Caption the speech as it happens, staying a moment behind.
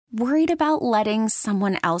Worried about letting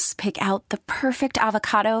someone else pick out the perfect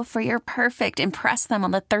avocado for your perfect impress them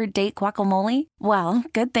on the third date guacamole? Well,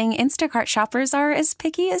 good thing Instacart shoppers are as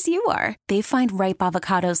picky as you are. They find ripe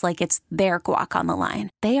avocados like it's their guac on the line.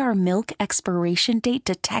 They are milk expiration date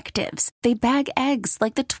detectives. They bag eggs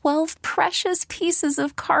like the 12 precious pieces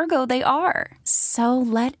of cargo they are. So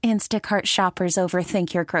let Instacart shoppers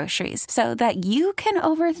overthink your groceries so that you can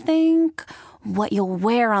overthink what you'll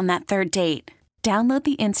wear on that third date. Download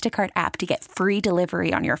the Instacart app to get free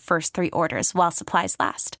delivery on your first 3 orders while supplies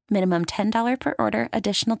last. Minimum $10 per order.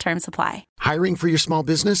 Additional terms apply. Hiring for your small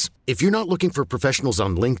business? If you're not looking for professionals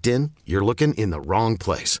on LinkedIn, you're looking in the wrong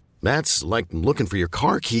place. That's like looking for your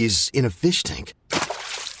car keys in a fish tank.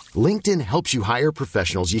 LinkedIn helps you hire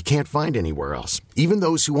professionals you can't find anywhere else, even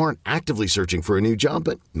those who aren't actively searching for a new job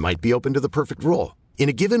but might be open to the perfect role. In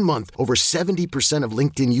a given month, over 70% of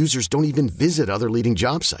LinkedIn users don't even visit other leading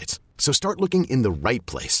job sites. So start looking in the right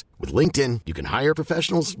place. With LinkedIn, you can hire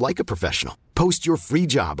professionals like a professional. Post your free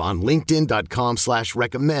job on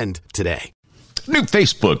linkedin.com/recommend today. New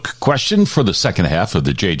Facebook question for the second half of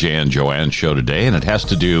the JJ and Joanne show today, and it has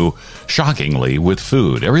to do, shockingly, with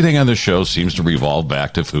food. Everything on the show seems to revolve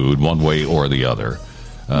back to food one way or the other.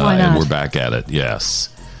 Why not? And we're back at it, yes.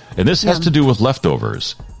 And this has to do with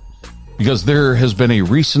leftovers. Because there has been a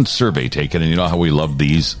recent survey taken, and you know how we love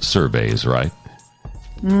these surveys, right?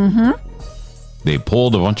 Mm-hmm. They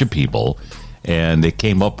polled a bunch of people, and they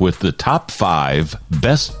came up with the top 5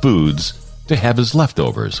 best foods to have as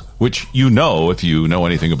leftovers, which you know, if you know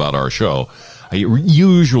anything about our show, I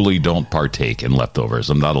usually don't partake in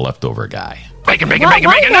leftovers. I'm not a leftover guy. Bacon, bacon, Why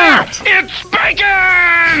bacon, bacon! not? It's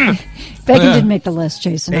bacon! Bacon didn't make the list,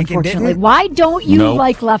 Jason, Bacon unfortunately. didn't? Why don't you Nope.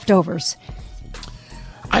 like leftovers?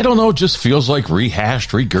 I don't know, it just feels like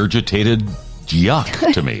rehashed, regurgitated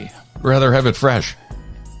yuck to me. Rather have it fresh.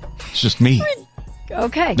 It's just me.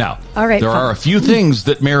 Okay. Now, all right, there fine. are a few things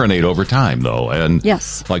that marinate over time, though. And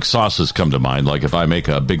Yes. like sauces come to mind. Like if I make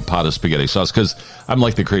a big pot of spaghetti sauce, because I'm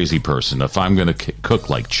like the crazy person. If I'm going to cook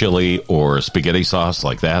like chili or spaghetti sauce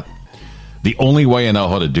like that, the only way I know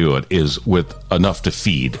how to do it is with enough to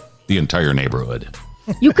feed the entire neighborhood.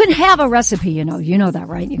 You can have a recipe, you know that,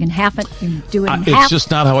 right? You can half it, you can do it in It's half. just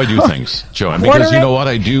not how I do things, Joanne. Quarter Because you it? know what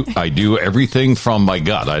I do? I do everything from my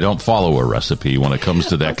gut. I don't follow a recipe when it comes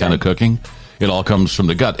to that kind of cooking. It all comes from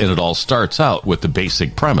the gut, and it all starts out with the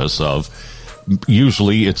basic premise of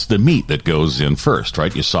usually it's the meat that goes in first,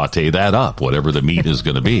 right? You saute that up, whatever the meat is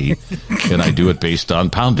going to be, and I do it based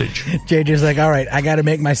on poundage. JJ's like, all right, I got to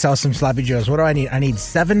make myself some sloppy joes. What do I need? I need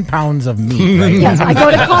 7 pounds of meat. Right? Yes, I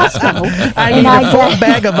go to Costco. I and need I a full get-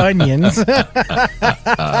 bag of onions.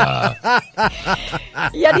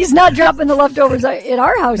 Yet he's not dropping the leftovers in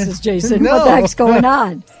our houses, Jason. No. What the heck's going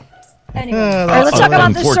on? Anyway, all right, let's talk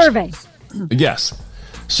about the survey. Yes.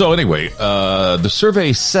 So anyway, the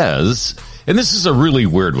survey says, and this is a really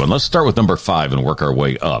weird one. Let's start with number 5 and work our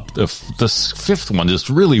way up. The 5th one is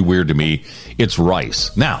really weird to me. It's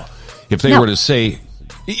rice. Now, if they were to say,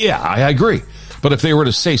 yeah, I agree. But if they were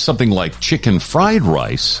to say something like chicken fried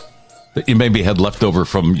rice that you maybe had left over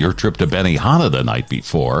from your trip to Benihana the night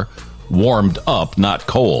before, warmed up, not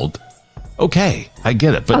cold, okay, I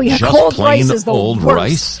get it. But just cold plain rice is the old worst.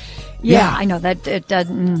 rice? Yeah, I know that it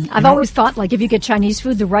doesn't. I've always thought, like, if you get Chinese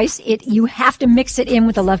food, the rice, you have to mix it in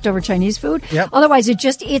with the leftover Chinese food. Yep. Otherwise,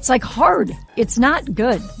 it's like hard. It's not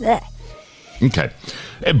good. Blech. Okay.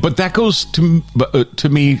 But that goes to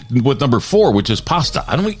me with number 4, which is pasta.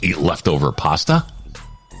 I don't eat leftover pasta.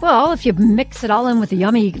 Well, if you mix it all in with the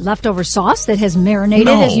yummy leftover sauce that has marinated,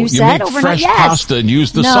 No, as you said, make overnight. fresh Yes. pasta and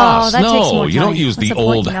use the No, sauce. that takes more You don't time. use What's the the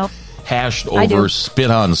point? old Nope. hashed I do. over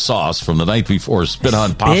spit-on sauce from the night before,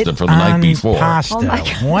 spit-on pasta Spit from the night on before. Pasta. Oh my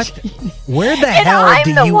gosh. What? Where the And hell I'm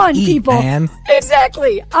do the you one, eat, people. man?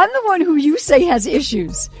 Exactly. I'm the one who you say has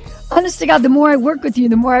issues. Honest to God, the more I work with you,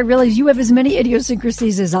 the more I realize you have as many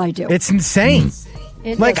idiosyncrasies as I do. It's insane.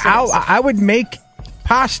 Like, Yes, it is. I would make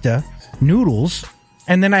pasta, noodles,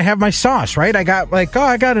 and then I have my sauce, right? I got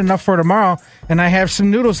I got enough for tomorrow, and I have some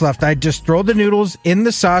noodles left. I just throw the noodles in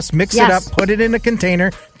the sauce, mix it up, Yes. put it in a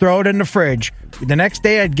container, throw it in the fridge. The next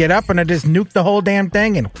day, I'd get up and I just nuke the whole damn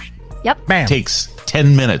thing, and Yep. bam. Takes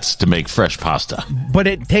 10 minutes to make fresh pasta. But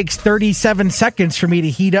it takes 37 seconds for me to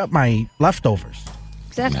heat up my leftovers.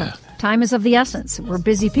 Exactly. Yeah. Time is of the essence. We're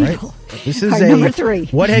busy people. This is All right, number 3.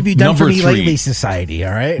 What have you done Number for me 3. lately, society?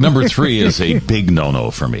 All right. Number 3 is a big no-no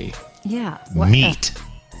for me. Yeah. Meat.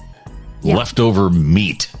 Yeah. Leftover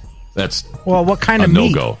meat. That's Well, what kind a of meat?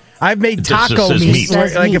 no-go. I've made It just taco says meat. meat. Right?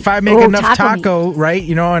 Says Like meat. if I make Oh, enough taco taco, right,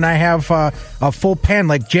 and I have a full pan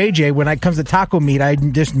like JJ, when it comes to taco meat, I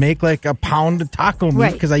just make like a pound of taco meat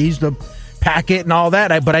Right. because I use the pack it and all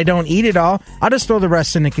that. But I don't eat it all. I'll just throw the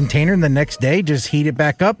rest in a container, and the next day just heat it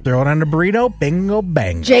back up, throw it on a burrito, bingo,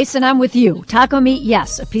 bang. Jason, I'm with you. Taco meat,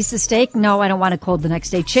 yes. A piece of steak, no, I don't want it cold the next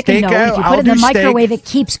day. Chicken, Steak, no. If you I'll put it in the do microwave, steak. it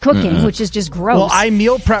keeps cooking, which is just gross. Well, I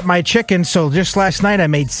meal prep my chicken, so just last night I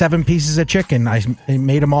made 7 pieces of chicken. I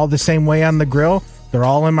made them all the same way on the grill. They're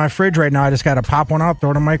all in my fridge right now. I just got to pop one out, throw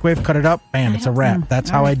it in the microwave, cut it up, bam, it's a wrap. That's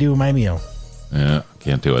how I do my meal. Yeah,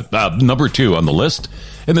 can't do it. Number 2 on the list,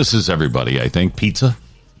 and this is everybody, I think, pizza.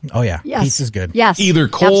 Oh, yeah. Yes. Pizza's good. Yes. Either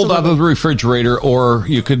cold absolutely. out of the refrigerator, or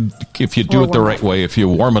you could, if you do it the right way, if you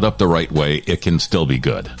warm it up the right way, it can still be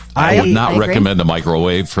good. I would not I agree. recommend a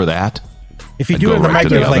microwave for that. If you I'd do go it in the right to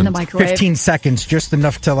the microwave, oven. like In the microwave. 15 seconds, just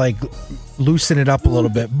enough to like loosen it up a little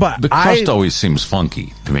bit. But The crust always seems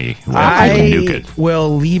funky to me. I You nuke it.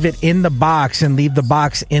 will leave it in the box and leave the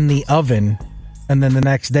box in the oven, and then the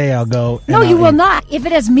next day I'll go. No, and you I'll will eat. not. If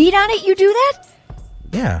it has meat on it, you do that?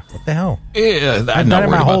 Yeah, what the hell? Yeah, I'm I've not done it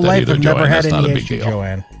worried my about whole that life. either, I've never Joanne. had That's not a any big issue, deal.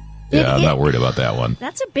 Joanne. Yeah, I'm not worried about that one.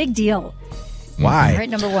 That's a big deal. Why? All right,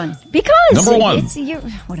 number 1. Because Number 1. It's,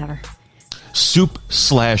 whatever.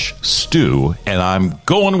 Soup/stew, and I'm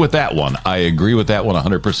going with that one. I agree with that one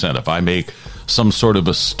 100%. If I make some sort of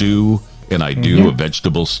a stew, and I do a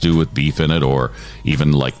vegetable stew with beef in it, or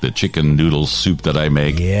even like the chicken noodle soup that I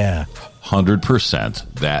make, Yeah. 100%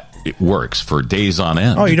 that it works for days on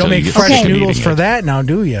end. Oh, you don't until make get fresh sick of noodles eating for it. that now,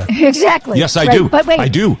 do you? Exactly. Yes, I Right, do. But wait. I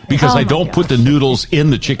do, because Oh I my don't put the gosh. noodles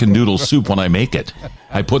in the chicken noodle soup when I make it.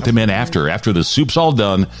 I put them in after. After the soup's all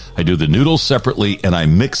done, I do the noodles separately, and I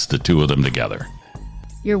mix the two of them together.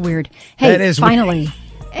 You're weird. Hey, That is finally,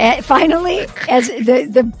 as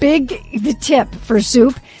the tip for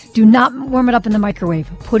soup, do not warm it up in the microwave.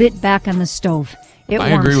 Put it back on the stove. It I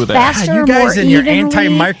warms agree with that. faster, God, you guys more and your evenly.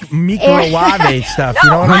 anti-microwave stuff. You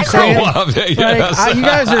know what I'm saying? Yes. Like, you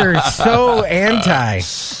guys are so anti.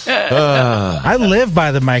 I live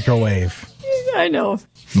by the microwave. I know.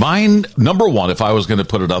 Mine, number 1, if I was going to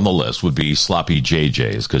put it on the list, would be sloppy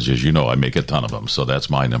JJ's, because as you know, I make a ton of them. So that's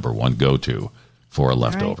my number 1 go-to for a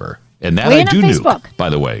leftover. And that Weigh I in on do Facebook. nuke, by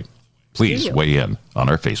the way. Please weigh in on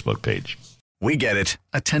our Facebook page. We get it.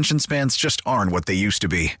 Attention spans just aren't what they used to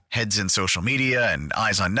be. Heads in social media and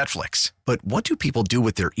eyes on Netflix. But what do people do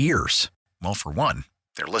with their ears? Well, for one,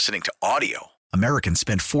 they're listening to audio. Americans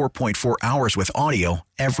spend 4.4 hours with audio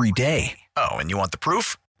every day. Oh, and you want the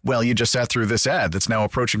proof? Well, you just sat through this ad that's now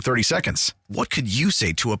approaching 30 seconds. What could you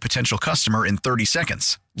say to a potential customer in 30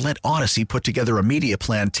 seconds? Let Odyssey put together a media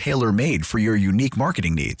plan tailor-made for your unique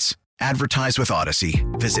marketing needs. Advertise with Odyssey.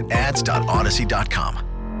 Visit ads.odyssey.com.